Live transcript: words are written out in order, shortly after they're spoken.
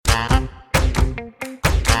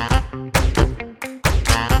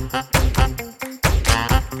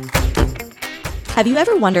Have you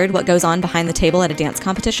ever wondered what goes on behind the table at a dance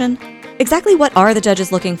competition? Exactly what are the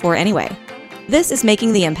judges looking for anyway? This is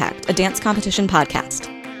Making the Impact, a dance competition podcast.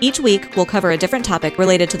 Each week, we'll cover a different topic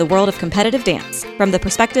related to the world of competitive dance from the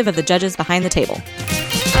perspective of the judges behind the table.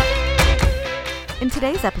 In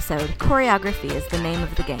today's episode, choreography is the name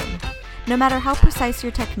of the game. No matter how precise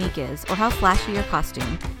your technique is or how flashy your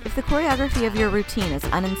costume, if the choreography of your routine is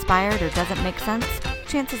uninspired or doesn't make sense,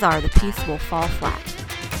 chances are the piece will fall flat.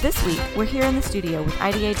 This week, we're here in the studio with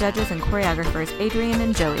IDA judges and choreographers Adrian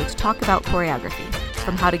and Joey to talk about choreography,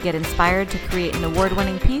 from how to get inspired to create an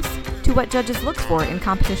award-winning piece to what judges look for in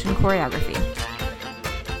competition choreography.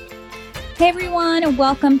 Hey everyone,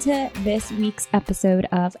 welcome to this week's episode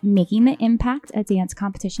of Making the Impact, a dance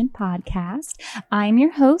competition podcast. I'm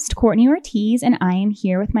your host, Courtney Ortiz, and I am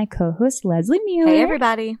here with my co-host, Leslie Mueller. Hey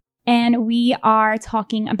everybody. And we are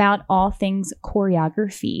talking about all things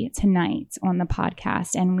choreography tonight on the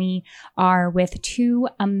podcast. And we are with two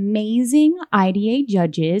amazing IDA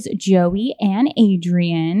judges, Joey and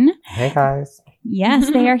Adrian. Hey guys.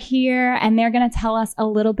 Yes, they are here and they're going to tell us a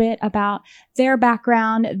little bit about their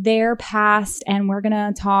background, their past, and we're going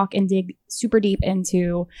to talk and dig super deep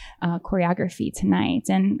into choreography tonight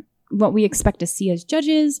and what we expect to see as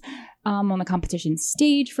judges on the competition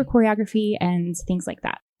stage for choreography and things like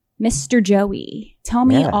that. Mr. Joey, tell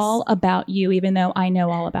me all about you, even though I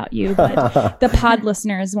know all about you, but the pod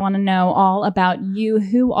listeners want to know all about you.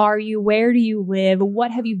 Who are you? Where do you live?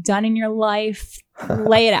 What have you done in your life?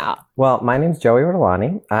 Lay it out. Well, my name's Joey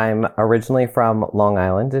Ortolani. I'm originally from Long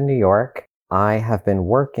Island in New York. I have been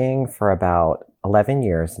working for about 11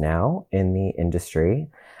 years now in the industry.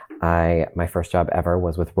 My first job ever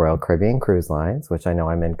was with Royal Caribbean Cruise Lines, which I know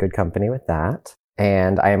I'm in good company with that.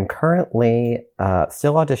 And I am currently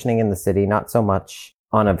still auditioning in the city, not so much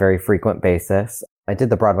on a very frequent basis. I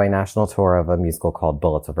did the Broadway national tour of a musical called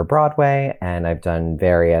Bullets Over Broadway, and I've done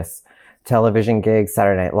various television gigs,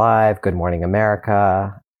 Saturday Night Live, Good Morning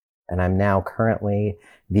America, and I'm now currently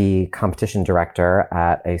the competition director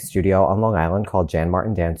at a studio on Long Island called Jan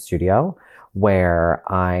Martin Dance Studio, where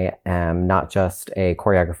I am not just a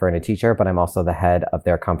choreographer and a teacher, but I'm also the head of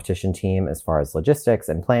their competition team as far as logistics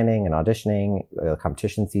and planning and auditioning the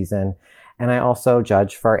competition season. And I also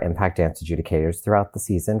judge for Impact Dance Adjudicators throughout the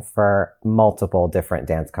season for multiple different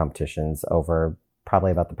dance competitions over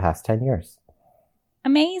probably about the past 10 years.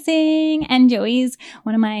 Amazing. And Joey's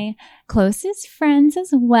one of my closest friends as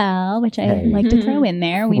well, which I like to throw in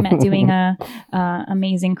there. We met doing a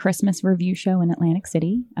amazing Christmas review show in Atlantic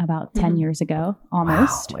City about 10 years ago,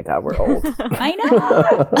 almost. Wow, my God, we're old. I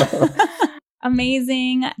know.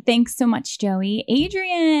 Amazing. Thanks so much, Joey.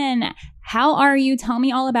 Adrian, how are you? Tell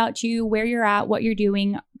me all about you, where you're at, what you're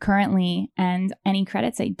doing currently, and any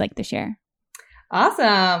credits that you'd like to share.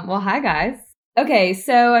 Awesome. Well, hi, guys. Okay,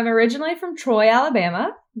 so I'm originally from Troy,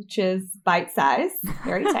 Alabama, which is bite-sized,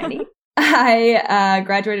 very tiny. I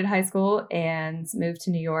graduated high school and moved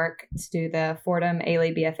to New York to do the Fordham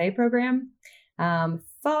Ailey BFA program.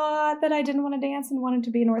 Thought that I didn't want to dance and wanted to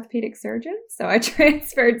be an orthopedic surgeon, so I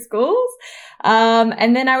transferred schools.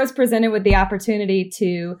 And then I was presented with the opportunity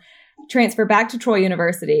to transfer back to Troy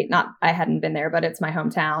University. I hadn't been there, but it's my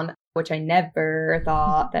hometown, which I never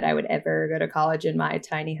thought that I would ever go to college in my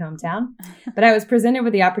tiny hometown. But I was presented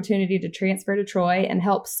with the opportunity to transfer to Troy and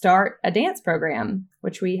help start a dance program,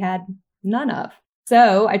 which we had none of.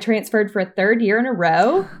 So I transferred for a third year in a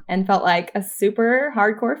row and felt like a super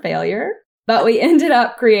hardcore failure. But we ended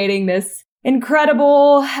up creating this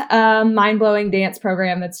incredible, mind-blowing dance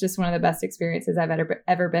program that's just one of the best experiences I've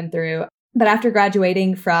ever been through. But after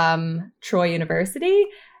graduating from Troy University,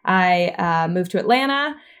 I moved to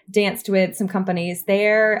Atlanta, danced with some companies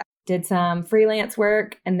there, did some freelance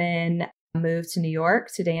work, and then moved to New York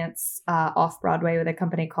to dance off-Broadway with a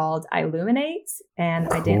company called Illuminate. And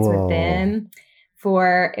I danced with them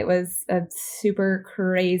it was a super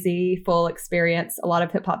crazy full experience. A lot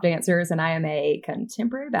of hip hop dancers, and I am a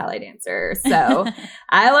contemporary ballet dancer. So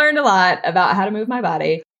I learned a lot about how to move my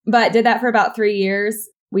body, but did that for about 3 years.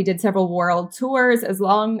 We did several world tours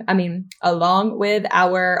along with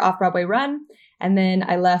our off-Broadway run. And then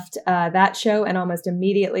I left that show and almost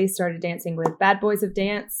immediately started dancing with Bad Boys of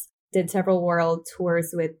Dance. Did several world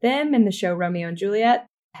tours with them in the show Romeo and Juliet.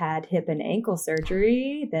 Had hip and ankle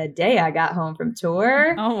surgery the day I got home from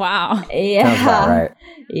tour. Oh, wow. Yeah. Sounds about right.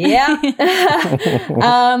 Yeah.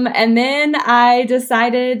 And then I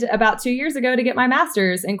decided about 2 years ago to get my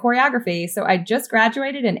master's in choreography. So I just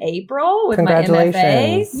graduated in April with my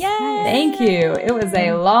MFA. Yay! Thank you. It was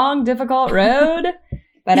a long, difficult road,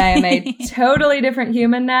 but I am a totally different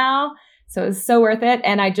human now. So it was so worth it.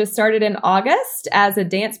 And I just started in August as a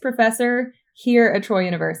dance professor here at Troy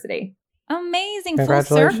University. Amazing. Full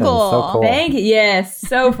Congratulations. circle. So cool. Thank you. Yes,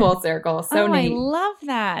 so full circle. So I neat. love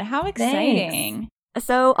that. How exciting.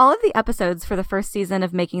 So all of the episodes for the first season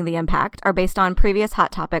of Making the Impact are based on previous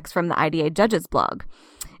hot topics from the IDA Judges blog.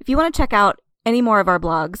 If you want to check out any more of our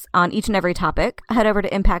blogs on each and every topic, head over to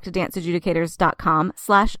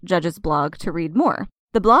impactdanceadjudicators.com/judgesblog to read more.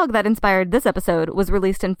 The blog that inspired this episode was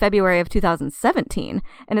released in February of 2017,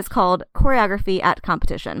 and it's called Choreography at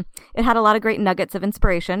Competition. It had a lot of great nuggets of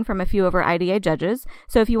inspiration from a few of our IDA judges,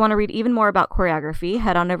 so if you want to read even more about choreography,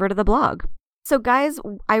 head on over to the blog. So guys,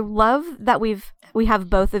 I love that we have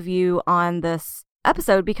both of you on this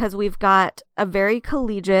episode because we've got a very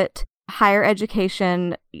collegiate higher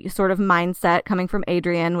education sort of mindset coming from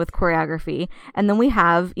Adrian with choreography. And then we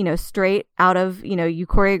have, straight out of, you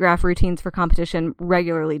choreograph routines for competition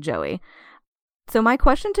regularly, Joey. So my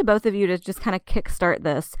question to both of you to just kind of kickstart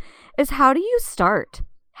this is, how do you start?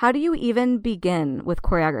 How do you even begin with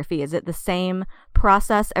choreography? Is it the same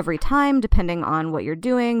process every time depending on what you're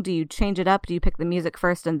doing? Do you change it up? Do you pick the music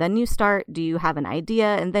first and then you start? Do you have an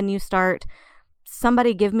idea and then you start?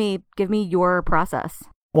 Somebody give me your process.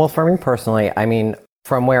 Well, for me personally, I mean,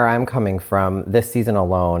 from where I'm coming from, this season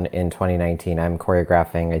alone in 2019, I'm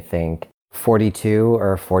choreographing, I think, 42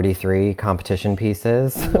 or 43 competition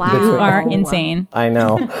pieces. Wow. You are insane. I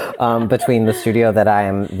know. Between the studio that I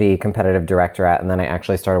am the competitive director at, and then I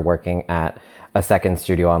actually started working at a second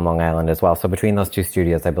studio on Long Island as well. So between those two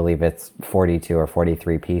studios, I believe it's 42 or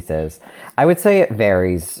 43 pieces. I would say it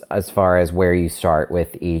varies as far as where you start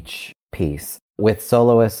with each piece. With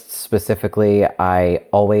soloists specifically, I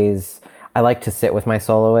like to sit with my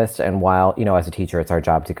soloist, and while, as a teacher, it's our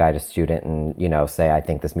job to guide a student and, say, I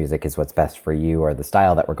think this music is what's best for you or the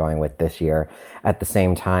style that we're going with this year. At the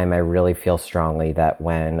same time, I really feel strongly that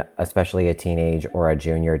when, especially a teenage or a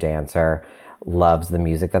junior dancer loves the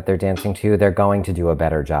music that they're dancing to, they're going to do a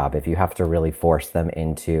better job. If you have to really force them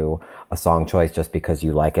into a song choice just because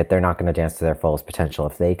you like it, they're not going to dance to their fullest potential.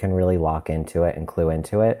 If they can really lock into it and clue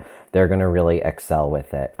into it, they're going to really excel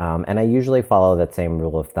with it. And I usually follow that same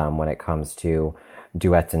rule of thumb when it comes to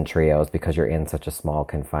duets and trios because you're in such a small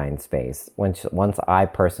confined space. Once I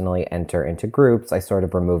personally enter into groups, I sort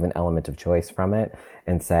of remove an element of choice from it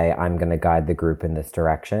and say, I'm going to guide the group in this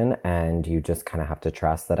direction, and you just kind of have to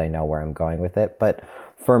trust that I know where I'm going with it. But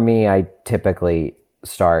for me, I typically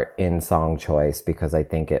start in song choice because I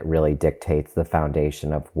think it really dictates the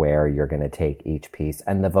foundation of where you're going to take each piece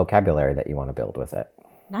and the vocabulary that you want to build with it.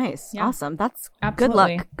 Nice. Yeah. Awesome. That's Absolutely.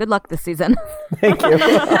 good luck. Good luck this season. Thank you.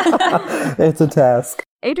 It's a task.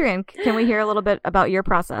 Adrian, can we hear a little bit about your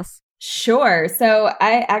process? Sure. So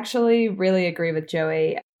I actually really agree with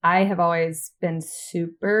Joey. I have always been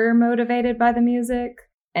super motivated by the music.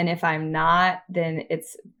 And if I'm not, then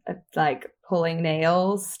it's like pulling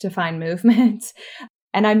nails to find movement.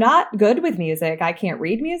 And I'm not good with music. I can't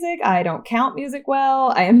read music. I don't count music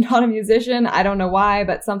well. I am not a musician. I don't know why,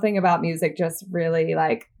 but something about music just really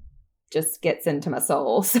just gets into my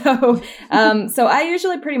soul. So, so I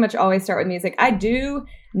usually pretty much always start with music. I do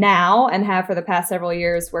now and have for the past several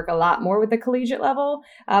years work a lot more with the collegiate level,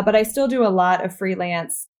 but I still do a lot of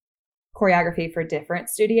freelance choreography for different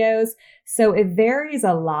studios. So it varies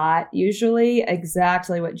a lot. Usually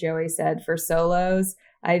exactly what Joey said for solos.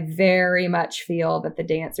 I very much feel that the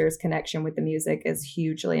dancer's connection with the music is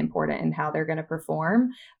hugely important in how they're going to perform.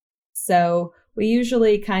 So we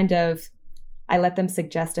usually I let them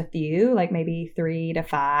suggest a few, like maybe 3 to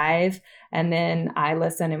 5, and then I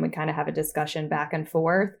listen and we kind of have a discussion back and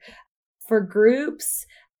forth. For groups,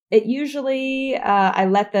 it usually, I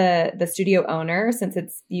let the studio owner, since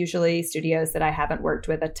it's usually studios that I haven't worked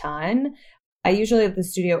with a ton, I usually let the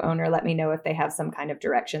studio owner let me know if they have some kind of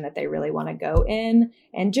direction that they really want to go in.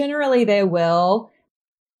 And generally they will.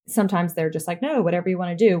 Sometimes they're just like, no, whatever you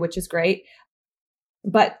want to do, which is great.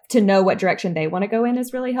 But to know what direction they want to go in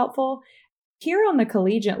is really helpful. Here on the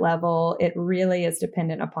collegiate level, it really is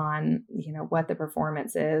dependent upon, what the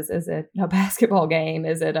performance is. Is it a basketball game?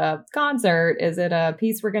 Is it a concert? Is it a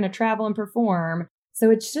piece we're going to travel and perform? So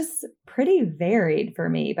it's just pretty varied for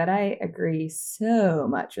me, but I agree so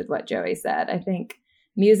much with what Joey said. I think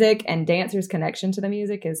music and dancers' connection to the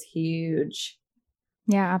music is huge.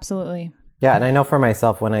 Yeah, absolutely. Yeah, and I know for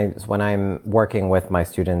myself, when I'm working with my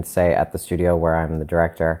students, say at the studio where I'm the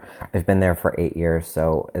director, I've been there for 8 years.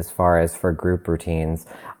 So as far as for group routines,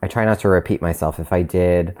 I try not to repeat myself. If I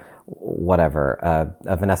did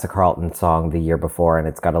a Vanessa Carlton song the year before and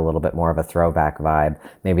it's got a little bit more of a throwback vibe,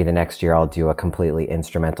 maybe the next year I'll do a completely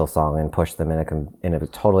instrumental song and push them in a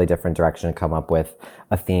totally different direction and come up with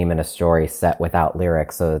a theme and a story set without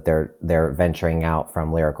lyrics so that they're venturing out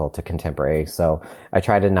from lyrical to contemporary. So I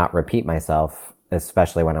try to not repeat myself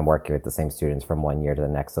especially when I'm working with the same students from one year to the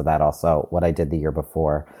next. So that also, what I did the year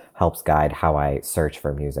before helps guide how I search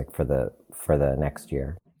for music for the next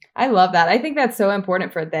year. I love that. I think that's so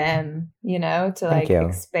important for them, to like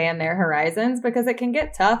expand their horizons, because it can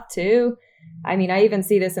get tough too. I mean, I even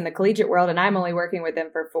see this in the collegiate world, and I'm only working with them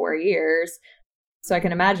for 4 years. So I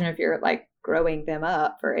can imagine if you're like growing them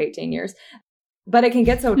up for 18 years, but it can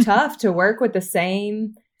get so tough to work with the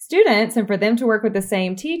same students and for them to work with the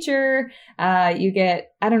same teacher. You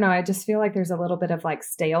get, I don't know, I just feel like there's a little bit of like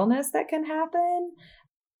staleness that can happen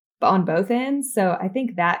on both ends. So I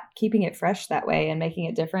think that keeping it fresh that way and making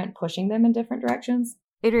it different, pushing them in different directions.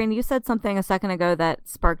 Adrienne, you said something a second ago that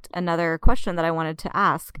sparked another question that I wanted to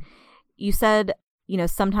ask. You said,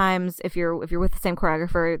 sometimes if you're with the same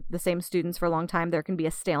choreographer, the same students for a long time, there can be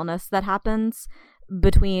a staleness that happens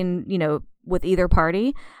between, with either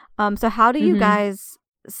party. So how do you guys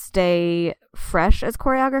stay fresh as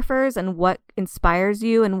choreographers, and what inspires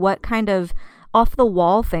you, and what kind of off the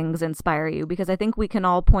wall things inspire you? Because I think we can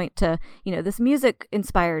all point to, this music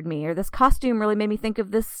inspired me, or this costume really made me think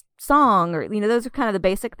of this song, or, those are kind of the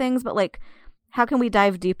basic things, but like, how can we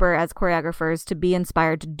dive deeper as choreographers to be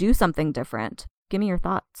inspired to do something different? Give me your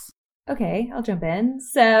thoughts. Okay, I'll jump in.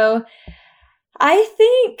 So I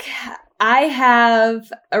think I have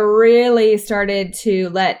really started to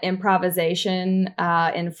let improvisation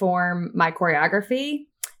inform my choreography,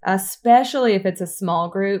 especially if it's a small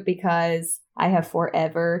group, because I have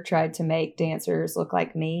forever tried to make dancers look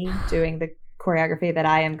like me doing the choreography that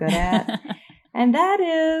I am good at. And that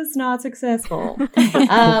is not successful.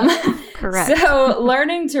 Correct. So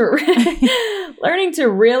learning to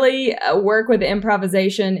really work with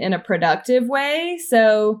improvisation in a productive way,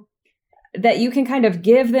 so that you can kind of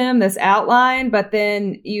give them this outline, but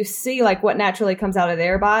then you see like what naturally comes out of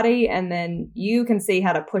their body, and then you can see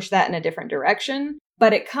how to push that in a different direction.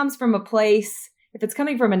 But it comes from a place, if it's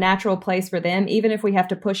coming from a natural place for them, even if we have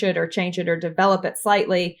to push it or change it or develop it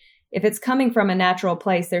slightly, if it's coming from a natural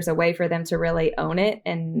place, there's a way for them to really own it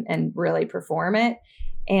and really perform it.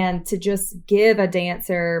 And to just give a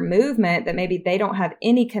dancer movement that maybe they don't have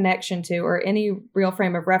any connection to or any real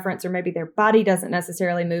frame of reference, or maybe their body doesn't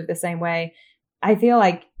necessarily move the same way, I feel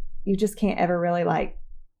like you just can't ever really like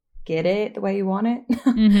get it the way you want it.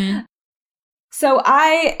 Mm-hmm. So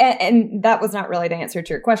and that was not really the answer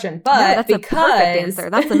to your question, but no, that's a perfect answer.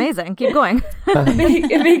 That's amazing. Keep going.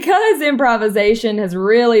 Because improvisation has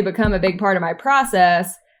really become a big part of my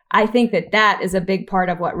process, I think that is a big part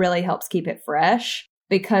of what really helps keep it fresh,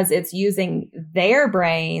 because it's using their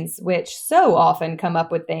brains, which so often come up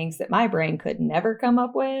with things that my brain could never come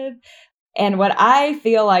up with. And what I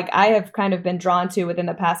feel like I have kind of been drawn to within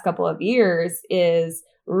the past couple of years is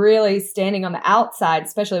really standing on the outside,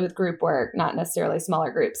 especially with group work, not necessarily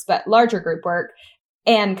smaller groups, but larger group work,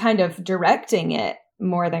 and kind of directing it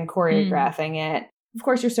more than choreographing it. Of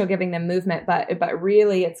course, you're still giving them movement, but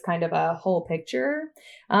really it's kind of a whole picture.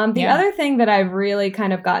 The other thing that I've really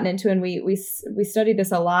kind of gotten into, and we studied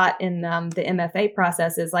this a lot in the MFA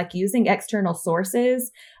process, is like using external sources.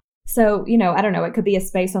 So, I don't know, it could be a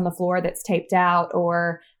space on the floor that's taped out,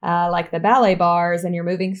 or like the ballet bars, and you're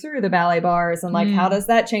moving through the ballet bars, and like, how does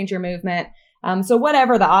that change your movement? So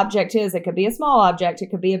whatever the object is, it could be a small object, it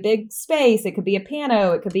could be a big space, it could be a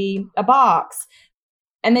piano, it could be a box.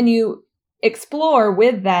 And then you explore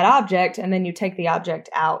with that object, and then you take the object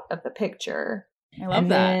out of the picture. I love that.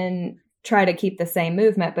 And then try to keep the same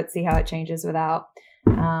movement, but see how it changes without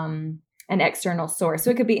an external source. So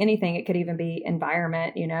it could be anything. It could even be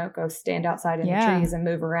environment, go stand outside in the trees and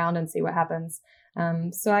move around and see what happens.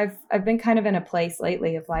 So I've been kind of in a place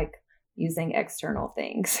lately of like using external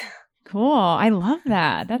things. Cool. I love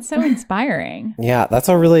that. That's so inspiring. Yeah, that's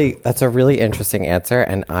a really interesting answer.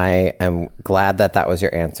 And I am glad that was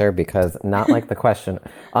your answer, because unlike the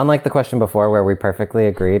question before where we perfectly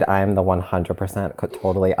agreed, I am the 100%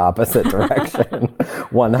 totally opposite direction.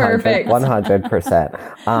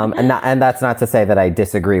 100%. And that's not to say that I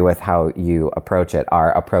disagree with how you approach it.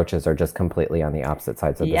 Our approaches are just completely on the opposite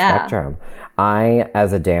sides of the spectrum. I,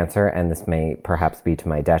 as a dancer, and this may perhaps be to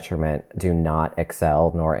my detriment, do not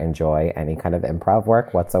excel nor enjoy any kind of improv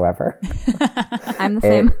work whatsoever. I'm the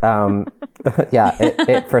same.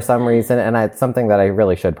 It for some reason, and it's something that I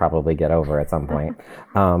really should probably get over at some point.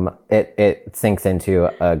 It sinks into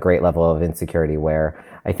a great level of insecurity where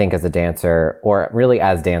I think as a dancer, or really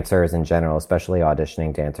as dancers in general, especially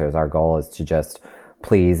auditioning dancers, our goal is to just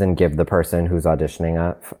please and give the person who's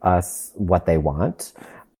auditioning us what they want.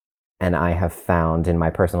 And I have found in my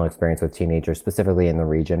personal experience with teenagers, specifically in the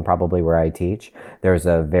region, probably where I teach, there's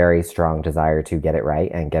a very strong desire to get it right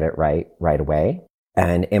and get it right away.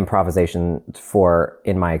 And improvisation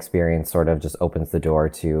in my experience, sort of just opens the door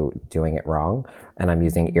to doing it wrong. And I'm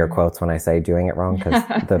using ear quotes when I say doing it wrong because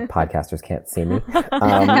the podcasters can't see me.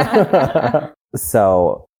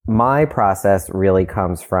 So my process really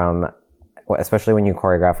comes from, especially when you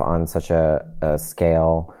choreograph on such a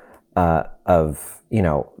scale of,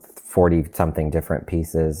 40 something different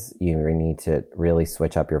pieces, you need to really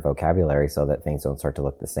switch up your vocabulary so that things don't start to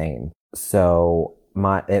look the same. So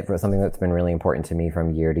something that's been really important to me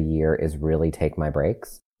from year to year is really take my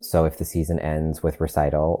breaks. So if the season ends with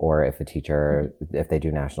recital, or if if they do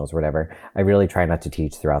nationals or whatever, I really try not to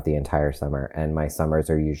teach throughout the entire summer. And my summers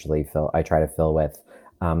are usually I try to fill with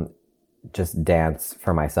just dance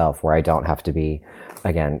for myself, where I don't have to be,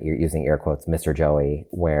 again, you're using air quotes, Mr. Joey,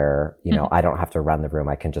 where, I don't have to run the room.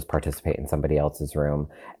 I can just participate in somebody else's room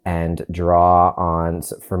and draw on.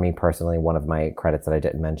 For me personally, one of my credits that I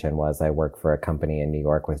didn't mention was I work for a company in New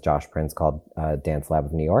York with Josh Prince called Dance Lab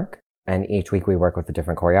of New York. And each week we work with a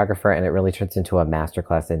different choreographer, and it really turns into a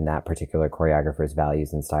masterclass in that particular choreographer's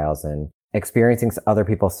values and styles. And experiencing other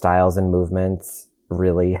people's styles and movements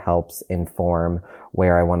really helps inform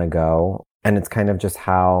where I want to go. And it's kind of just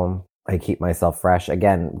how I keep myself fresh.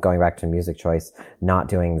 Again, going back to music choice, not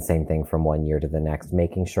doing the same thing from one year to the next,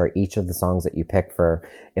 making sure each of the songs that you pick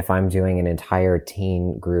if I'm doing an entire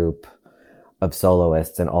teen group of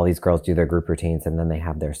soloists and all these girls do their group routines and then they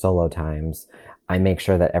have their solo times, I make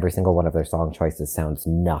sure that every single one of their song choices sounds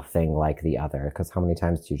nothing like the other. Because how many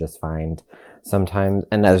times do you just find sometimes,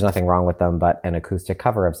 and there's nothing wrong with them, but an acoustic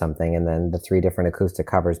cover of something, and then the 3 different acoustic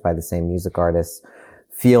covers by the same music artist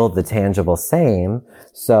feel the tangible same.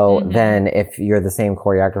 So then if you're the same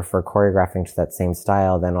choreographer choreographing to that same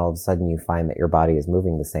style, then all of a sudden you find that your body is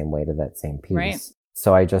moving the same way to that same piece. Right.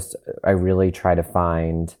 So I really try to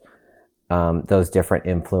find those different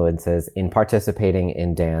influences in participating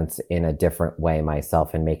in dance in a different way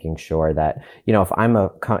myself, and making sure that,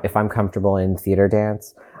 if I'm comfortable in theater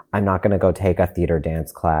dance, I'm not going to go take a theater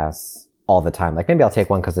dance class all the time. Like maybe I'll take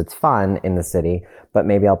one because it's fun in the city, but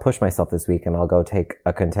maybe I'll push myself this week and I'll go take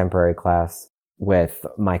a contemporary class with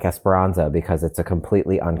Mike Esperanza because it's a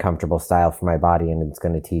completely uncomfortable style for my body and it's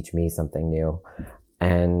going to teach me something new.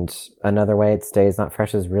 And another way it stays not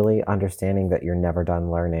fresh is really understanding that you're never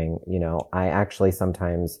done learning. I actually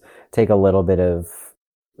sometimes take a little bit of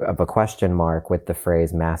a question mark with the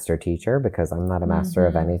phrase master teacher, because I'm not a master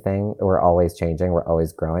of anything. We're always changing. We're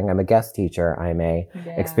always growing. I'm a guest teacher. I'm a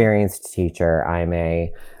experienced teacher. I'm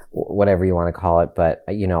a whatever you want to call it. But,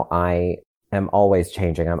 I am always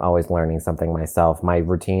changing. I'm always learning something myself. My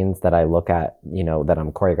routines that I look at, that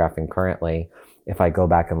I'm choreographing currently, if I go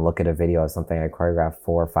back and look at a video of something I choreographed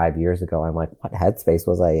 4 or 5 years ago, I'm like, what headspace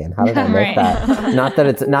was I in? How did I make that? Not that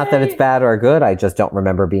it's bad or good. I just don't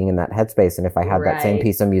remember being in that headspace. And if I had that same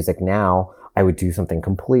piece of music now, I would do something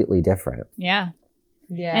completely different. Yeah.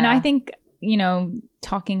 Yeah. And I think,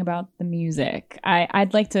 talking about the music,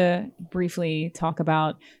 I'd like to briefly talk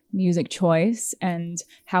about music choice and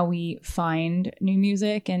how we find new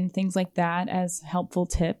music and things like that as helpful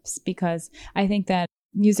tips, because I think that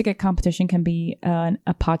music at competition can be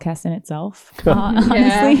a podcast in itself,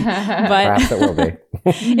 honestly. But perhaps it will be.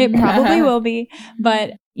 It probably will be.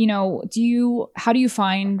 But, how do you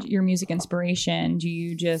find your music inspiration? Do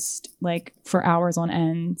you just for hours on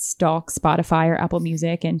end stalk Spotify or Apple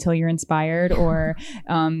Music until you're inspired? Or,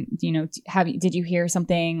 did you hear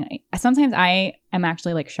something? Sometimes I am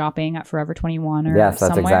actually shopping at Forever 21 or yes,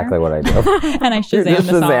 that's somewhere. Exactly what I do. And I Shazam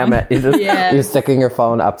the song. You're sticking your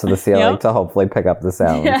phone up to the ceiling to hopefully pick up the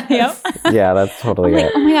sound. Yeah, that's totally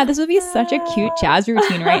it. Oh my God, this would be such a cute jazz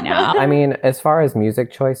routine right now. I mean, as far as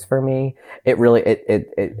music choice for me, it really,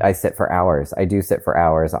 I sit for hours. I do sit for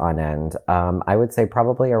hours on end. I would say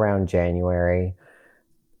probably around January,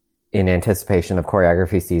 in anticipation of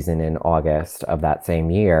choreography season in August of that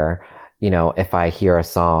same year, if I hear a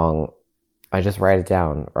song, I just write it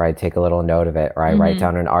down, or I take a little note of it, or I write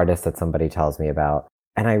down an artist that somebody tells me about.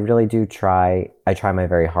 And I really do try my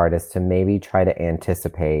very hardest to maybe try to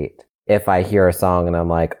anticipate if I hear a song and I'm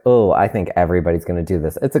like, oh, I think everybody's going to do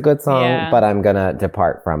this. It's a good song, but I'm going to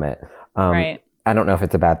depart from it. Right. I don't know if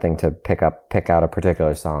it's a bad thing to pick out a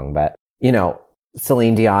particular song, but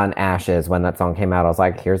Celine Dion, Ashes, when that song came out, I was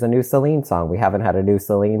like, here's a new Celine song. We haven't had a new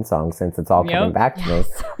Celine song since it's all coming back to me.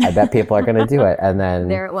 I bet people are going to do it. And then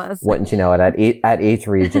there it was. Wouldn't you know it, at each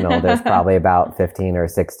regional, there's probably about 15 or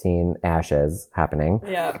 16 Ashes happening.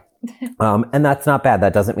 Yeah. And that's not bad.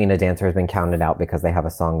 That doesn't mean a dancer has been counted out because they have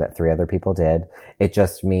a song that 3 other people did. It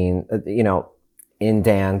just means, in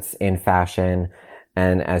dance, in fashion,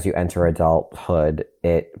 And as you enter adulthood,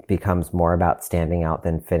 it becomes more about standing out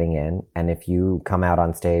than fitting in. And if you come out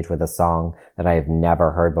on stage with a song that I have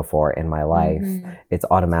never heard before in my life, it's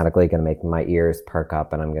automatically going to make my ears perk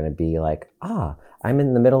up, and I'm going to be like, I'm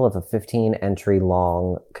in the middle of a 15 entry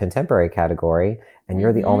long contemporary category, and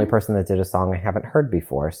you're the only person that did a song I haven't heard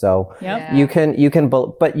before. So you can,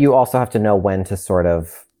 but you also have to know when to sort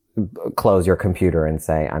of close your computer and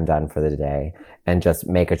say, I'm done for the day, and just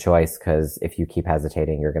make a choice. Because if you keep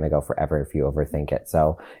hesitating, you're going to go forever if you overthink it.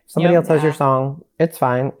 So if somebody else has your song, it's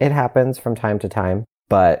fine. It happens from time to time.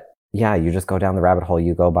 But yeah, you just go down the rabbit hole.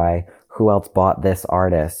 You go by who else bought this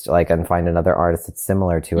artist, like, and find another artist that's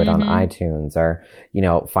similar to it on iTunes, or, you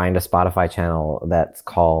know, find a Spotify channel that's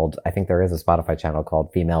called, I think there is a Spotify channel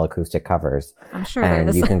called Female Acoustic Covers. I'm sure and there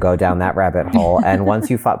is. you can go down that rabbit hole. And once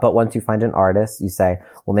you find an artist, you say,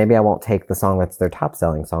 well, maybe I won't take the song that's their top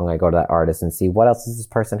selling song. I go to that artist and see what else does this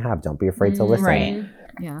person have. Don't be afraid to listen. Right.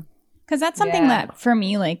 Yeah. Because that's something that for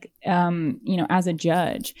me, like, you know, as a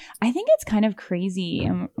judge, I think it's kind of crazy.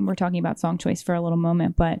 And we're talking about song choice for a little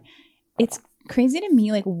moment, but it's crazy to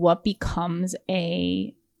me, like, what becomes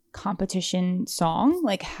a competition song.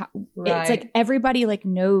 Like, it's like everybody like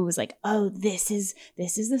knows, like, oh, this is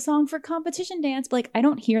the song for competition dance. But like, I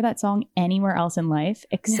don't hear that song anywhere else in life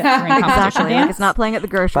except for in competition dance. Like, it's not playing at the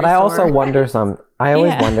grocery store. But I also wonder I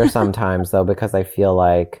always wonder sometimes, though, because I feel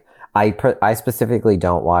like I specifically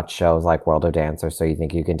don't watch shows like World of Dance or So You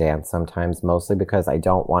Think You Can Dance sometimes, mostly because I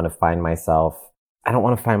don't want to find myself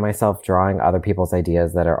drawing other people's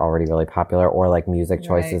ideas that are already really popular, or like music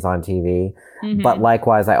choices on TV. But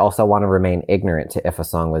likewise, I also want to remain ignorant to if a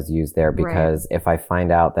song was used there, because if I find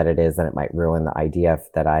out that it is, then it might ruin the idea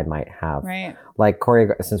that I might have. Right. Like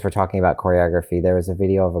since we're talking about choreography, there was a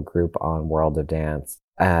video of a group on World of Dance,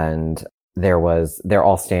 and they're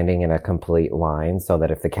all standing in a complete line, so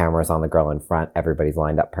that if the camera's on the girl in front, everybody's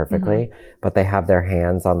lined up perfectly. But they have their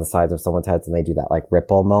hands on the sides of someone's heads, and they do that like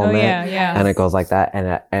ripple moment. And it goes like that.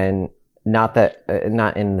 And not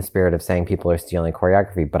in the spirit of saying people are stealing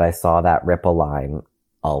choreography, but I saw that ripple line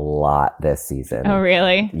a lot this season. Oh,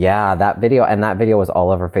 really? Yeah, that video was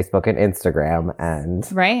all over Facebook and Instagram, and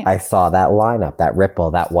I saw that lineup, that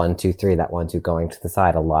ripple, that 1, 2, 3, that 1, 2 going to the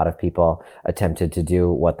side. A lot of people attempted to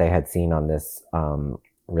do what they had seen on this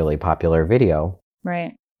really popular video.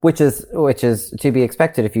 Right. Which is to be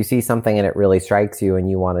expected. If you see something and it really strikes you and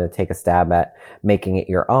you want to take a stab at making it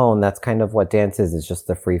your own, that's kind of what dance is just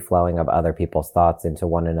the free flowing of other people's thoughts into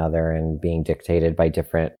one another and being dictated by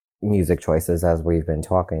different music choices, as we've been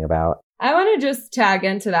talking about. I want to just tag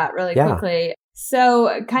into that really quickly.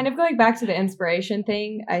 So kind of going back to the inspiration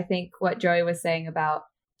thing, I think what Joey was saying about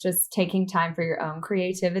just taking time for your own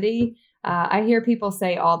creativity. I hear people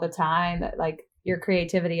say all the time that like your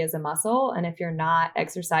creativity is a muscle, and if you're not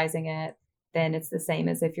exercising it, then it's the same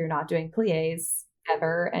as if you're not doing pliés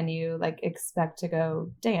ever and you like expect to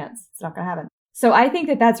go dance. It's not going to happen. So I think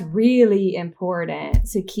that that's really important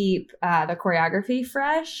to keep the choreography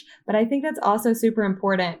fresh. But I think that's also super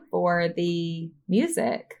important for the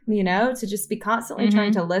music, you know, to just be constantly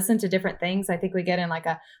trying to listen to different things. I think we get in like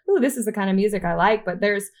this is the kind of music I like, but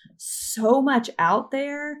there's so much out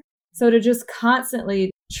there. So to just constantly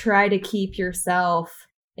try to keep yourself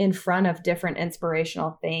in front of different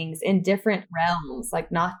inspirational things in different realms,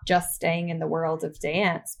 like not just staying in the world of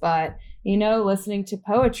dance, but, you know, listening to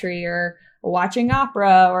poetry or watching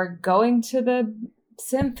opera or going to the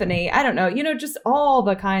symphony. I don't know, you know, just all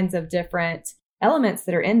the kinds of different elements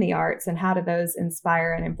that are in the arts, and how do those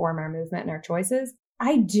inspire and inform our movement and our choices.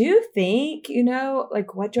 I do think, you know,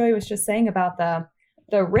 like what Joey was just saying about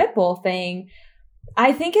the ripple thing,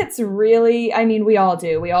 I think it's really, I mean, we all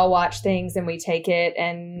do. We all watch things and we take it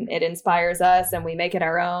and it inspires us and we make it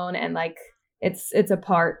our own. And like, it's a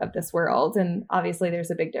part of this world. And obviously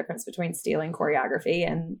there's a big difference between stealing choreography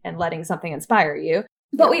and letting something inspire you.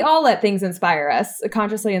 But we all let things inspire us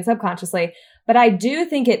consciously and subconsciously. But I do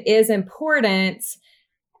think it is important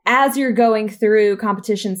as you're going through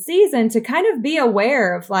competition season to kind of be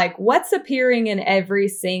aware of like what's appearing in every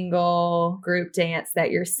single group dance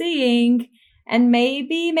that you're seeing, and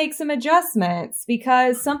maybe make some adjustments,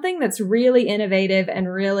 because something that's really innovative and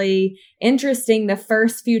really interesting the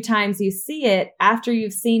first few times you see it, after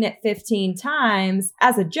you've seen it 15 times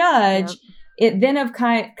as a judge, it then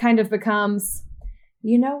kind of becomes,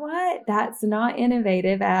 you know what? That's not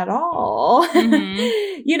innovative at all.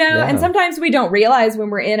 and sometimes we don't realize when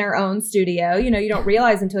we're in our own studio, you don't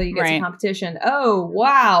realize until you get to competition. Oh,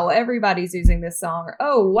 wow, everybody's using this song. Or,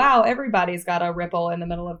 oh, wow, everybody's got a ripple in the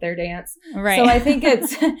middle of their dance. Right. So I think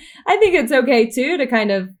it's okay too to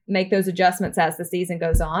kind of make those adjustments as the season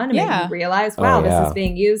goes on and make you realize, wow, this is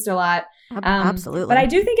being used a lot. Absolutely. But I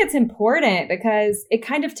do think it's important because it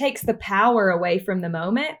kind of takes the power away from the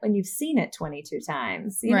moment when you've seen it 22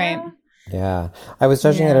 times. You know? Yeah. I was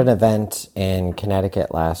judging at an event in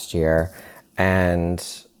Connecticut last year, and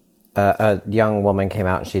a young woman came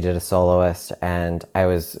out and she did a soloist, and I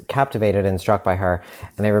was captivated and struck by her.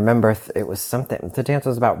 And I remember it was something, the dance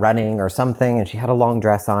was about running or something, and she had a long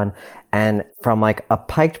dress on, and from like a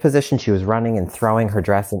piked position, she was running and throwing her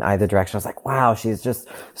dress in either direction. I was like, wow, she's just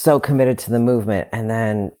so committed to the movement. And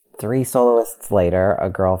then 3 soloists later, a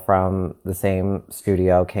girl from the same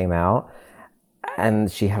studio came out, and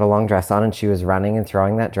she had a long dress on, and she was running and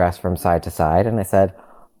throwing that dress from side to side. And I said,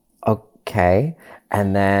 okay.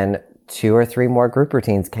 And then 2 or 3 more group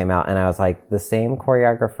routines came out, and I was like, the same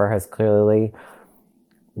choreographer has clearly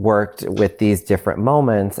worked with these different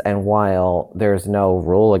moments. And while there's no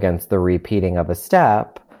rule against the repeating of a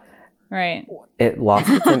step, it lost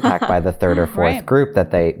its impact by the 3rd or 4th group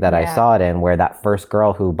that I saw it in, where that first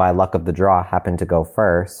girl who by luck of the draw happened to go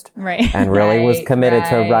first and really was committed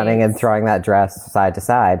to running and throwing that dress side to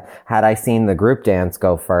side. Had I seen the group dance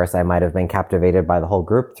go first, I might have been captivated by the whole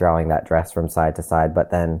group throwing that dress from side to side.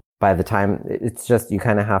 But then by the time, it's just, you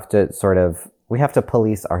kind of have to we have to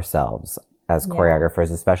police ourselves as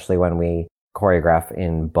choreographers, especially when we choreograph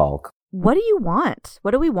in bulk. What do you want?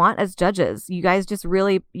 What do we want as judges? You guys just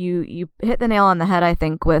really, you hit the nail on the head, I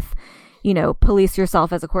think, with, police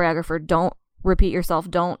yourself as a choreographer. Don't repeat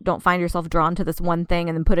yourself. Don't find yourself drawn to this one thing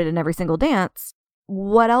and then put it in every single dance.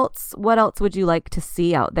 What else would you like to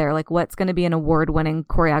see out there? Like, what's going to be an award-winning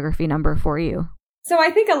choreography number for you? So I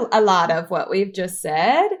think a lot of what we've just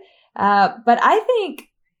said, but I think,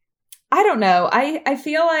 I don't know. I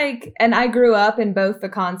feel like, and I grew up in both the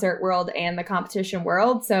concert world and the competition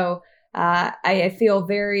world. So I feel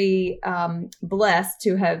very blessed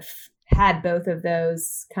to have had both of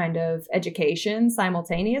those kind of education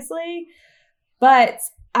simultaneously. But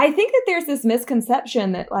I think that there's this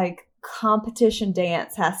misconception that like competition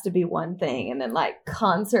dance has to be one thing and then like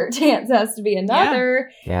concert dance has to be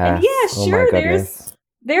another. Yeah. And sure, there's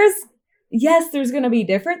going to be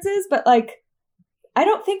differences, but like, I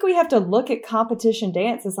don't think we have to look at competition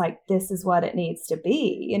dance as like, this is what it needs to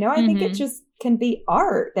be. I think it just can be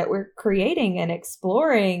art that we're creating and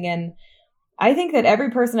exploring. And I think that every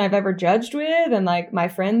person I've ever judged with and like my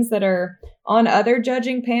friends that are on other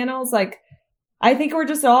judging panels, like, I think we're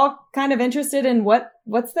just all kind of interested in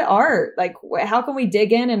what's the art? Like, how can we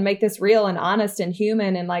dig in and make this real and honest and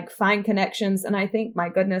human and like find connections? And I think, my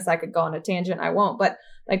goodness, I could go on a tangent. I won't, but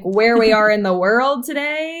like where we are in the world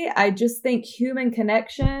today, I just think human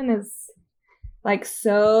connection is like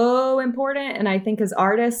so important. And I think as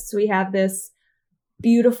artists, we have this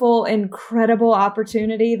beautiful, incredible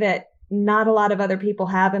opportunity that not a lot of other people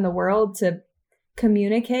have in the world to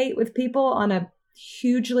communicate with people on a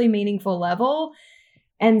hugely meaningful level.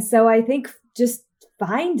 And so I think just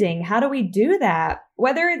finding, how do we do that?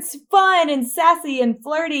 Whether it's fun and sassy and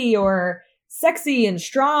flirty or sexy and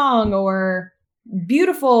strong or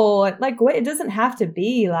beautiful, like it doesn't have to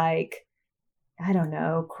be like, I don't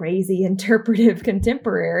know, crazy interpretive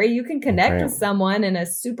contemporary. You can connect with someone in a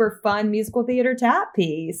super fun musical theater tap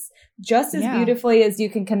piece just as beautifully as you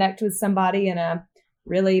can connect with somebody in a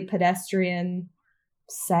really pedestrian,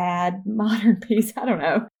 sad modern piece. I don't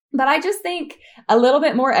know. But I just think a little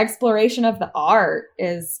bit more exploration of the art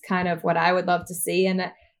is kind of what I would love to see,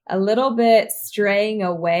 and a little bit straying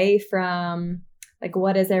away from like,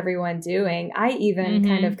 what is everyone doing? I even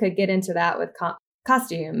kind of could get into that with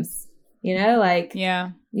costumes, like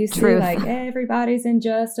you see like everybody's in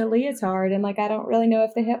just a leotard, and like, I don't really know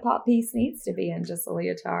if the hip hop piece needs to be in just a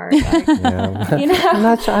leotard. Like,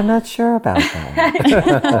 I'm not sure about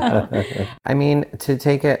that. I mean, to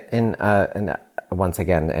take it in once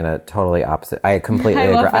again, in a totally opposite, I completely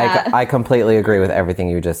agree. I completely agree with everything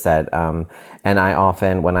you just said. And I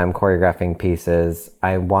often, when I'm choreographing pieces,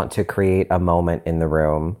 I want to create a moment in the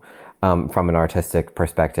room, from an artistic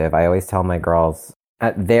perspective. I always tell my girls,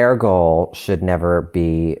 their goal should never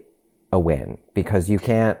be a win, because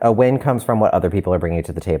a win comes from what other people are bringing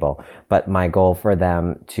to the table. But my goal for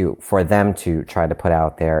them to try to put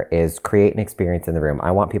out there is create an experience in the room.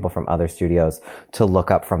 I want people from other studios to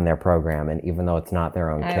look up from their program, and even though it's not their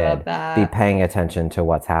own kid, be paying attention to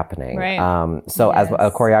what's happening. So as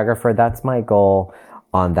a choreographer, that's my goal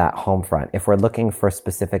on that home front. If we're looking for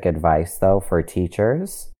specific advice though, for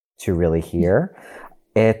teachers to really hear,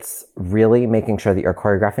 It's really making sure that you're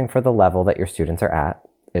choreographing for the level that your students are at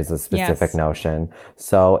is a specific Yes. notion.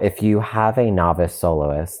 So if you have a novice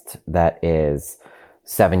soloist that is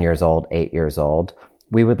 7 years old, 8 years old,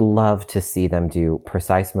 we would love to see them do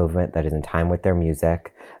precise movement that is in time with their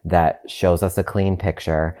music, that shows us a clean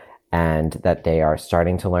picture, and that they are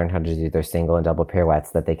starting to learn how to do their single and double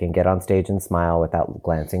pirouettes, that they can get on stage and smile without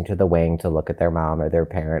glancing to the wing to look at their mom or their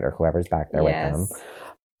parent or whoever's back there with them.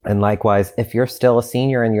 And likewise, if you're still a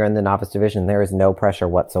senior and you're in the novice division, there is no pressure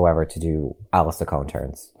whatsoever to do Alice Cone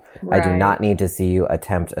turns. Right. I do not need to see you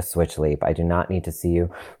attempt a switch leap. I do not need to see you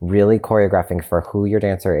really choreographing for who your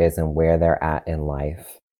dancer is and where they're at in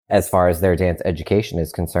life as far as their dance education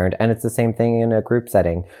is concerned. And it's the same thing in a group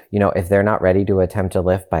setting. You know, if they're not ready to attempt a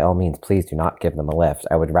lift, by all means, please do not give them a lift.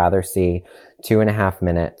 I would rather see 2.5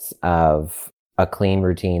 minutes of a clean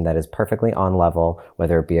routine that is perfectly on level,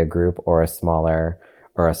 whether it be a group or a smaller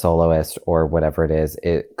or a soloist or whatever it is.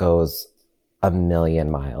 It goes a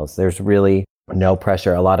million miles. There's really no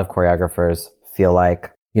pressure. A lot of choreographers feel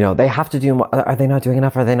like, you know, they have to do more. Are they not doing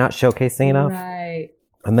enough? Are they not showcasing enough? Right.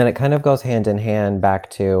 And then it kind of goes hand in hand back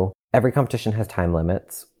to every competition has time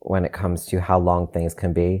limits when it comes to how long things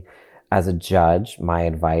can be. As a judge, my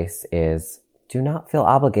advice is do not feel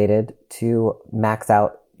obligated to max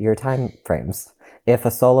out your time frames. If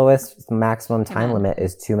a soloist's maximum time limit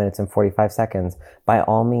is 2 minutes and 45 seconds, by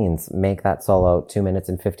all means, make that solo 2 minutes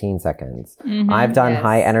and 15 seconds. I've done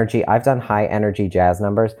high energy jazz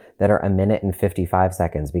numbers that are 1 minute and 55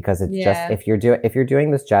 seconds because it's just, if you're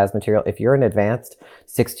doing this jazz material, if you're an advanced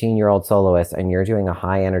 16-year-old soloist and you're doing a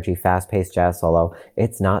high energy, fast paced jazz solo,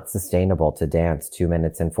 it's not sustainable to dance 2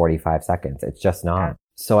 minutes and 45 seconds. It's just not.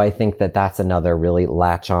 So I think that that's another really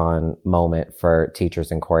latch on moment for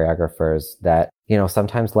teachers and choreographers that, you know,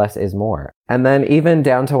 sometimes less is more. And then even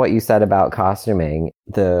down to what you said about costuming,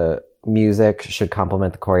 the music should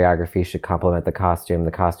complement the choreography, should complement the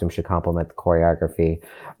costume should complement the choreography.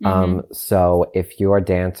 So if your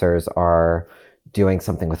dancers are doing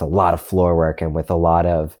something with a lot of floor work and with a lot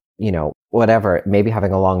of, you know, whatever, maybe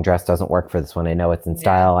having a long dress doesn't work for this one. I know it's in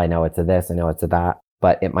style. I know it's a this, I know it's a that.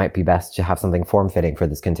 But it might be best to have something form-fitting for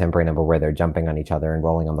this contemporary number where they're jumping on each other and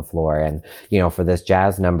rolling on the floor. And, you know, for this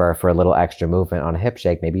jazz number, for a little extra movement on a hip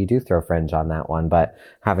shake, maybe you do throw fringe on that one. But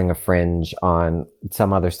having a fringe on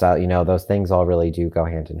some other style, you know, those things all really do go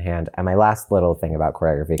hand in hand. And my last little thing about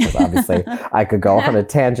choreography, because obviously I could go on a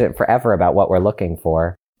tangent forever about what we're looking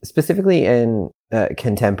for, specifically in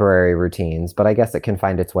contemporary routines, but I guess it can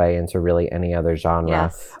find its way into really any other genre.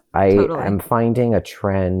 Yes, I totally. am finding a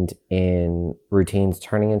trend in routines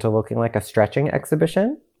turning into looking like a stretching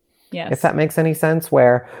exhibition. Yes. If that makes any sense,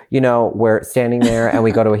 where, you know, we're standing there and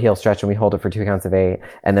we go to a heel stretch and we hold it for 2 counts of 8,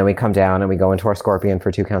 and then we come down and we go into our scorpion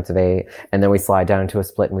for 2 counts of 8, and then we slide down into a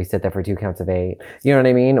split and we sit there for 2 counts of 8. You know what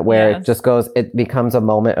I mean? Where it just goes, it becomes a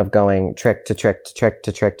moment of going trick to trick to trick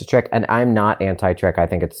to trick to trick. And I'm not anti-trick. I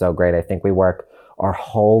think it's so great. I think we work our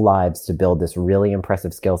whole lives to build this really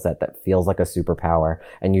impressive skill set that feels like a superpower.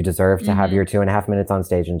 And you deserve to have your 2.5 minutes on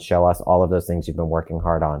stage and show us all of those things you've been working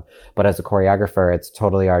hard on. But as a choreographer, it's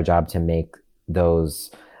totally our job to make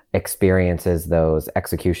those experiences, those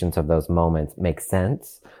executions of those moments make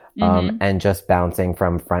sense. And just bouncing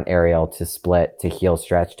from front aerial to split to heel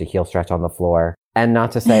stretch on the floor. And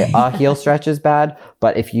not to say a heel stretch is bad,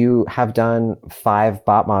 but if you have done 5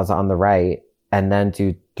 batmas on the right and then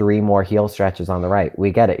do 3 more heel stretches on the right, we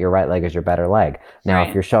get it. Your right leg is your better leg. Now,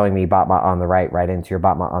 if you're showing me batma on the right into your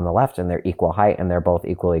batma on the left, and they're equal height and they're both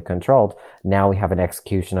equally controlled, now we have an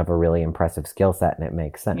execution of a really impressive skill set, and it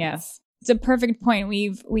makes sense. Yes. It's a perfect point.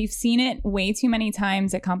 We've seen it way too many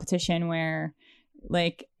times at competition where,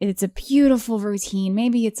 like, it's a beautiful routine.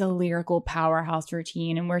 Maybe it's a lyrical powerhouse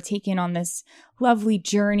routine, and we're taking on this lovely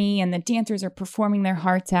journey and the dancers are performing their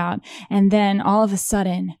hearts out. And then all of a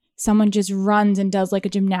sudden, someone just runs and does like a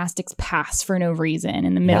gymnastics pass for no reason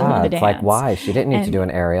in the middle of the dance. It's like, why? She didn't need to do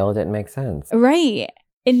an aerial. It didn't make sense. Right.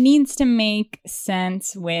 It needs to make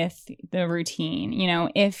sense with the routine. You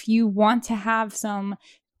know, if you want to have some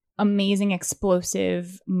amazing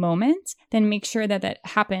explosive moment, then make sure that that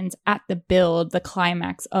happens at the build, the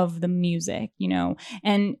climax of the music, you know,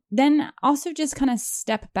 and then also just kind of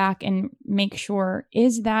step back and make sure,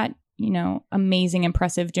 is that, you know, amazing,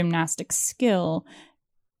 impressive gymnastic skill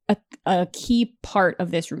a key part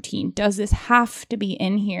of this routine? Does this have to be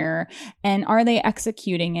in here? And are they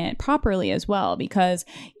executing it properly as well? Because,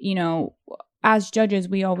 you know, as judges,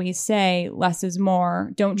 we always say less is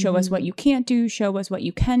more. Don't show us what you can't do, show us what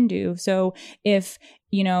you can do. So if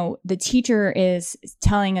you know, the teacher is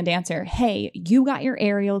telling a dancer, hey, you got your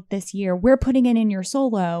aerial this year. We're putting it in your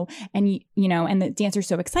solo. And, you know, and the dancer's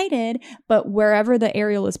so excited. But wherever the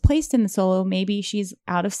aerial is placed in the solo, maybe she's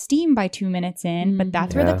out of steam by 2 minutes in. But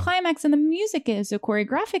that's where the climax and the music is. So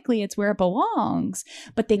choreographically, it's where it belongs.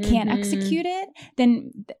 But they can't execute it.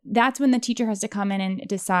 Then that's when the teacher has to come in and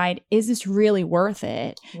decide, is this really worth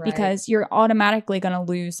it? Right. Because you're automatically going to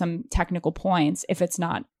lose some technical points if it's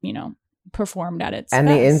not, you know, performed at its and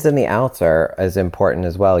best. the ins and the outs are as important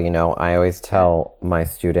as well. You know, I always tell my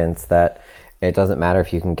students that it doesn't matter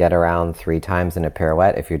if you can get around 3 times in a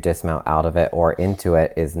pirouette if your dismount out of it or into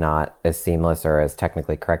it is not as seamless or as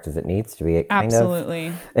technically correct as it needs to be. It kind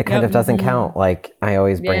of doesn't count. Like I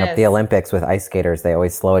always bring up the Olympics with ice skaters. They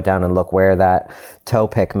always slow it down and look where that toe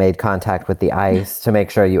pick made contact with the ice to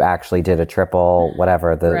make sure you actually did a triple,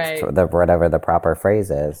 whatever whatever the proper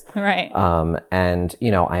phrase is. Right. And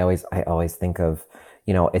you know, I always think of,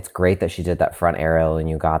 you know, it's great that she did that front aerial and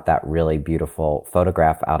you got that really beautiful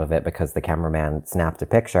photograph out of it because the cameraman snapped a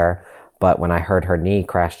picture. But when I heard her knee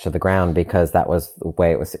crash to the ground because that was the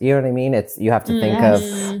way it was, you know what I mean? It's, you have to think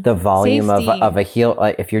of the volume of a heel.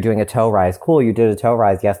 Like if you're doing a toe rise, cool, you did a toe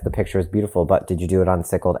rise. Yes, the picture is beautiful, but did you do it on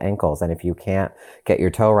sickled ankles? And if you can't get your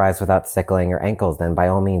toe rise without sickling your ankles, then by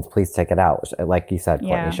all means, please take it out. Like you said,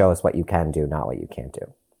 Courtney, show us what you can do, not what you can't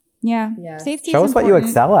do. Yeah. Safety. Show us what you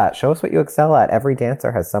excel at. Show us what you excel at. Every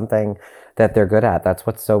dancer has something that they're good at. That's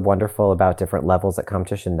what's so wonderful about different levels at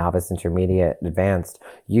competition, novice, intermediate, advanced.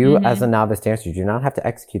 You as a novice dancer, you do not have to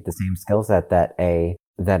execute the same skill set that a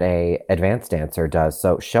advanced dancer does.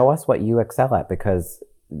 So show us what you excel at, because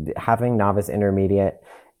having novice, intermediate,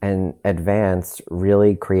 and advanced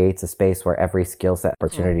really creates a space where every skill set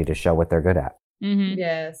opportunity to show what they're good at.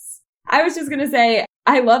 Yes. I was just going to say,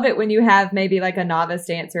 I love it when you have maybe like a novice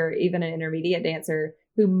dancer, even an intermediate dancer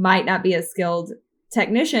who might not be a skilled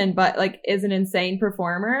technician, but like is an insane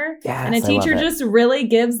performer. Yes, and a teacher just really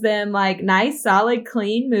gives them like nice, solid,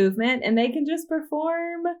 clean movement and they can just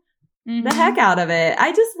perform the heck out of it.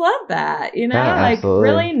 I just love that, you know, like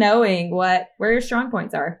really knowing where your strong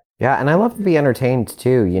points are. Yeah, and I love to be entertained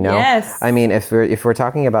too, you know? Yes. I mean, if we're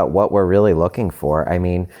talking about what we're really looking for, I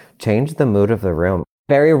mean, change the mood of the room.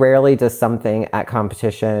 Very rarely does something at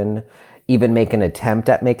competition even make an attempt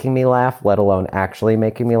at making me laugh, let alone actually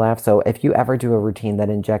making me laugh. So if you ever do a routine that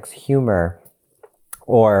injects humor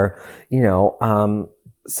or, you know,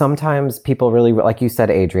 sometimes people really, like you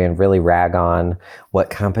said, Adrian, really rag on what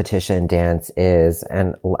competition dance is.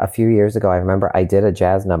 And a few years ago, I remember I did a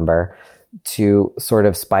jazz number to sort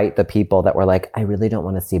of spite the people that were like, I really don't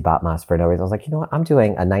want to see Batmas for no reason. I was like, you know what? I'm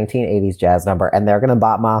doing a 1980s jazz number and they're going to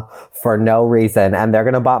Batma for no reason. And they're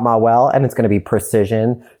going to Batma well. And it's going to be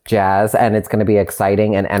precision jazz and it's going to be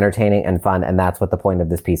exciting and entertaining and fun. And that's what the point of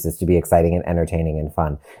this piece is, to be exciting and entertaining and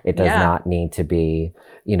fun. It does not need to be,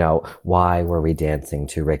 you know, why were we dancing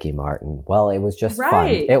to Ricky Martin? Well, it was just fun.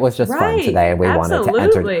 It was just fun today. And we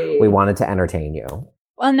wanted to entertain you.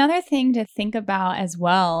 Well, another thing to think about as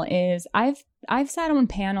well is I've sat on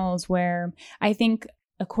panels where I think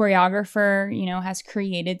a choreographer, you know, has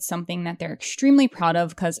created something that they're extremely proud of,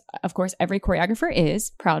 because of course every choreographer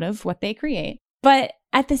is proud of what they create. But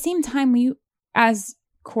at the same time, we as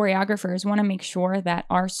choreographers want to make sure that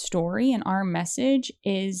our story and our message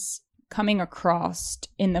is coming across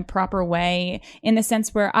in the proper way, in the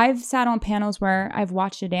sense where I've sat on panels where I've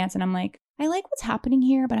watched a dance and I'm like, I like what's happening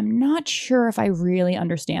here, but I'm not sure if I really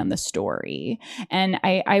understand the story. And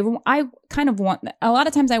I kind of want, a lot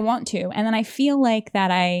of times I want to, and then I feel like that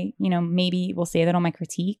I, you know, maybe will say that on my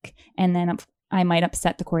critique, and then I might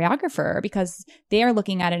upset the choreographer because they are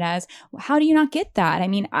looking at it as, how do you not get that? I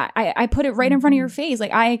mean, I put it right in front of your face.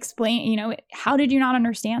 Like I explain, you know, how did you not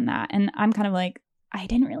understand that? And I'm kind of like, I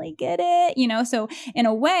didn't really get it, you know? So in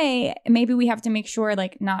a way, maybe we have to make sure,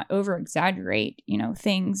 like, not over exaggerate, you know,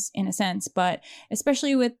 things in a sense, but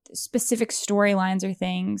especially with specific storylines or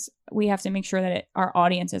things, we have to make sure that our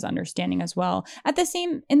audience is understanding as well. In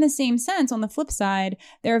the same sense, on the flip side,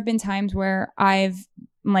 there have been times where I'm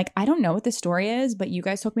like, I don't know what the story is, but you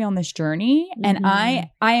guys took me on this journey and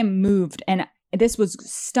I am moved, and this was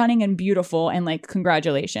stunning and beautiful, and like,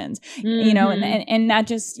 congratulations, you know, and that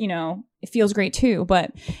just, you know, it feels great too.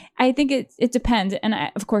 But I think it depends. And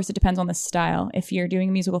of course it depends on the style. If you're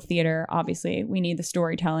doing musical theater, obviously we need the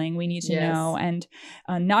storytelling, we need to know, and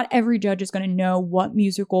not every judge is going to know what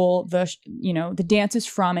musical the dance is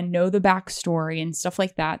from and know the backstory and stuff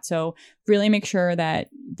like that. So really make sure that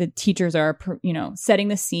the teachers are, you know, setting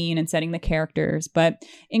the scene and setting the characters. But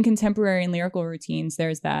in contemporary and lyrical routines,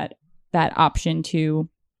 there's that option to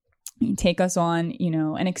take us on, you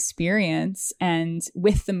know, an experience and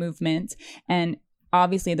with the movement and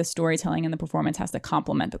obviously the storytelling and the performance has to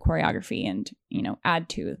complement the choreography and, you know, add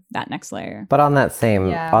to that next layer. But on that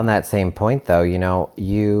same point though, you know,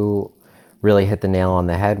 you really hit the nail on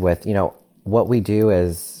the head with, you know, what we do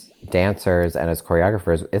as dancers and as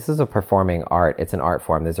choreographers, this is a performing art. It's an art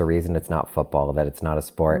form. There's a reason it's not football, that it's not a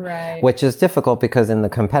sport, right. Which is difficult because in the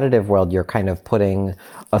competitive world, you're kind of putting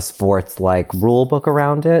a sports like rule book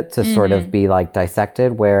around it to sort of be like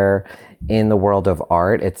dissected, where in the world of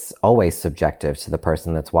art, it's always subjective to the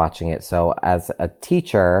person that's watching it. So as a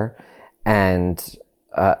teacher and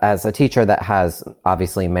as a teacher that has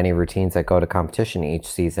obviously many routines that go to competition each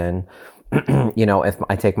season, you know, if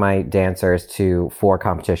I take my dancers to 4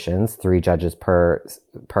 competitions, 3 judges per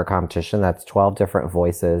competition, that's 12 different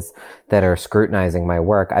voices that are scrutinizing my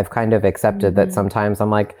work. I've kind of accepted that sometimes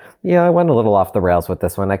I'm like, yeah, I went a little off the rails with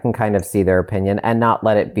this one. I can kind of see their opinion and not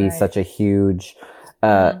let it be such a huge,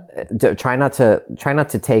 try not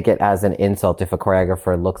to take it as an insult if a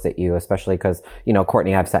choreographer looks at you, especially because, you know,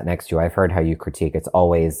 Courtney, I've sat next to you. I've heard how you critique. It's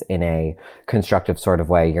always in a constructive sort of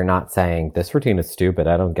way. You're not saying this routine is stupid.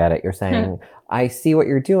 I don't get it. You're saying, I see what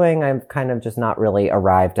you're doing. I'm kind of just not really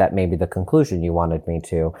arrived at maybe the conclusion you wanted me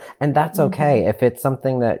to. And that's okay. If it's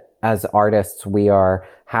something that as artists, we are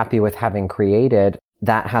happy with having created,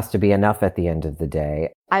 that has to be enough at the end of the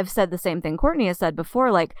day. I've said the same thing Courtney has said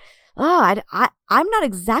before, like, I'm not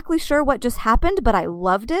exactly sure what just happened, but I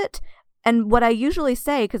loved it. And what I usually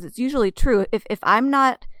say, because it's usually true, if I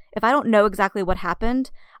don't know exactly what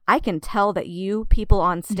happened, I can tell that you people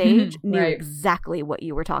on stage knew exactly what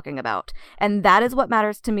you were talking about. And that is what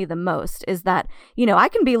matters to me the most, is that, you know, I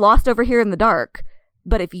can be lost over here in the dark,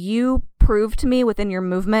 but if you prove to me within your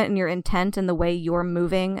movement and your intent and the way you're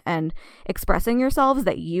moving and expressing yourselves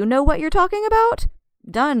that you know what you're talking about,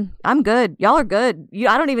 done. I'm good. Y'all are good.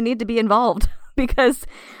 I don't even need to be involved because,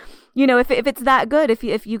 you know, if it's that good,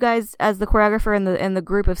 if you guys as the choreographer and the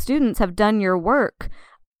group of students have done your work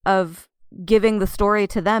of giving the story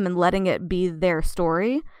to them and letting it be their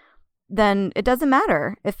story, then it doesn't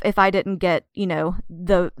matter if I didn't get, you know,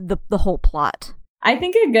 the whole plot. I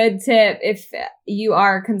think a good tip, if you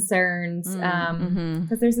are concerned,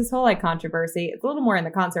 because there's this whole like controversy, it's a little more in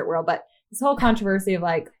the concert world, but this whole controversy of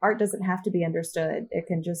like, art doesn't have to be understood. It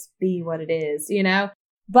can just be what it is, you know?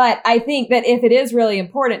 But I think that if it is really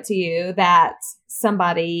important to you that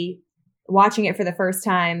somebody watching it for the first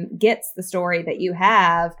time gets the story that you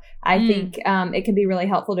have, I think it can be really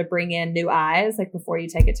helpful to bring in new eyes, like before you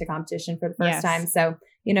take it to competition for the first time. So,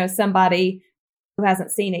 you know, somebody who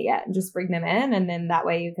hasn't seen it yet, and just bring them in. And then that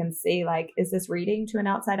way you can see, like, is this reading to an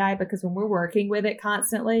outside eye? Because when we're working with it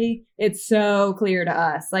constantly, it's so clear to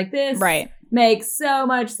us. Like, this makes so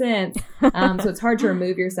much sense. So it's hard to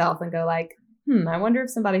remove yourself and go like, I wonder if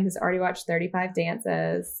somebody who's already watched 35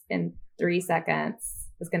 dances in 3 seconds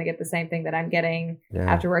is going to get the same thing that I'm getting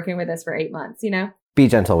after working with this for 8 months, you know? Be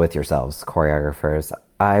gentle with yourselves, choreographers.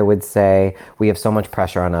 I would say we have so much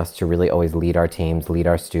pressure on us to really always lead our teams, lead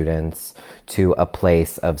our students to a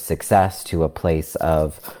place of success, to a place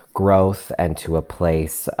of growth, and to a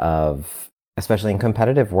place of, especially in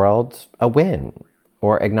competitive world, a win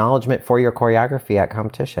or acknowledgement for your choreography at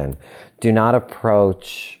competition. Do not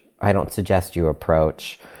approach, I don't suggest you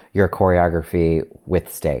approach your choreography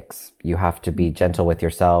with stakes. You have to be gentle with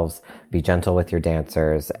yourselves, be gentle with your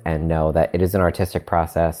dancers, and know that it is an artistic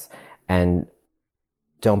process, and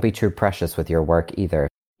don't be too precious with your work either.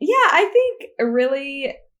 Yeah, I think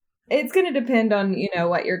really it's going to depend on, you know,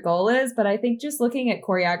 what your goal is, but I think just looking at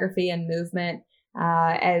choreography and movement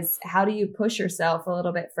as how do you push yourself a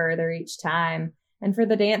little bit further each time. And for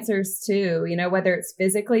the dancers too, you know, whether it's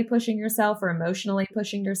physically pushing yourself or emotionally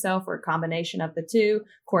pushing yourself or a combination of the two,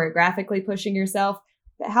 choreographically pushing yourself,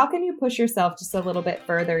 how can you push yourself just a little bit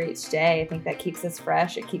further each day? I think that keeps us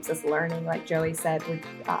fresh. It keeps us learning. Like Joey said, we're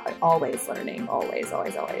always learning, always,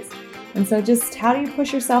 always, always. And so just how do you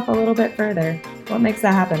push yourself a little bit further? What makes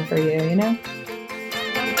that happen for you, you know?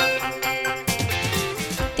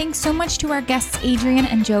 Thanks so much to our guests, Adrienne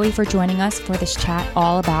and Joey, for joining us for this chat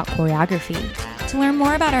all about choreography. To learn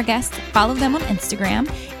more about our guests, follow them on Instagram,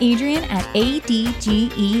 Adrienne at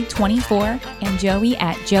ADGE24 and Joey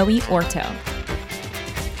at Joey Orto.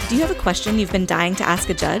 Do you have a question you've been dying to ask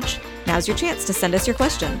a judge? Now's your chance to send us your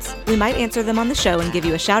questions. We might answer them on the show and give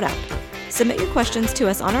you a shout out. Submit your questions to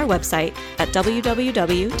us on our website at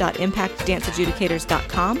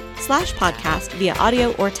www.impactdanceadjudicators.com/podcast via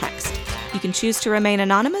audio or text. You can choose to remain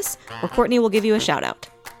anonymous, or Courtney will give you a shout out.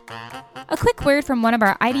 A quick word from one of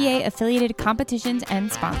our IDA-affiliated competitions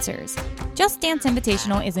and sponsors. Just Dance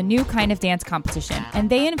Invitational is a new kind of dance competition, and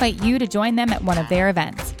they invite you to join them at one of their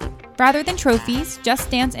events. Rather than trophies, Just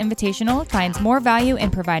Dance Invitational finds more value in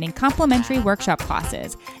providing complimentary workshop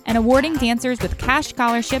classes and awarding dancers with cash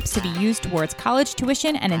scholarships to be used towards college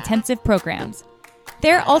tuition and intensive programs.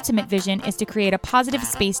 Their ultimate vision is to create a positive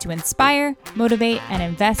space to inspire, motivate, and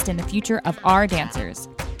invest in the future of our dancers.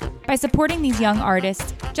 By supporting these young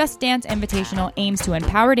artists, Just Dance Invitational aims to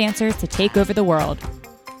empower dancers to take over the world.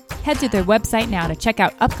 Head to their website now to check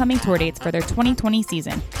out upcoming tour dates for their 2020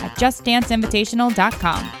 season at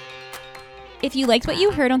justdanceinvitational.com. If you liked what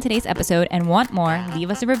you heard on today's episode and want more,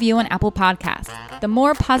 leave us a review on Apple Podcasts. The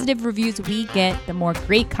more positive reviews we get, the more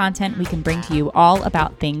great content we can bring to you all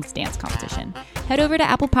about things dance competition. Head over to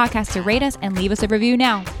Apple Podcasts to rate us and leave us a review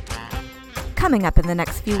now. Coming up in the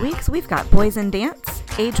next few weeks, we've got Boys in Dance,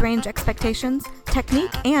 age range expectations,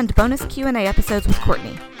 technique, and bonus Q&A episodes with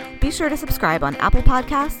Courtney. Be sure to subscribe on Apple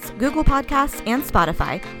Podcasts, Google Podcasts, and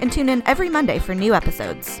Spotify, and tune in every Monday for new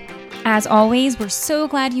episodes. As always, we're so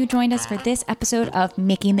glad you joined us for this episode of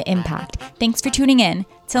Making the Impact. Thanks for tuning in.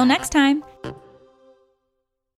 Till next time.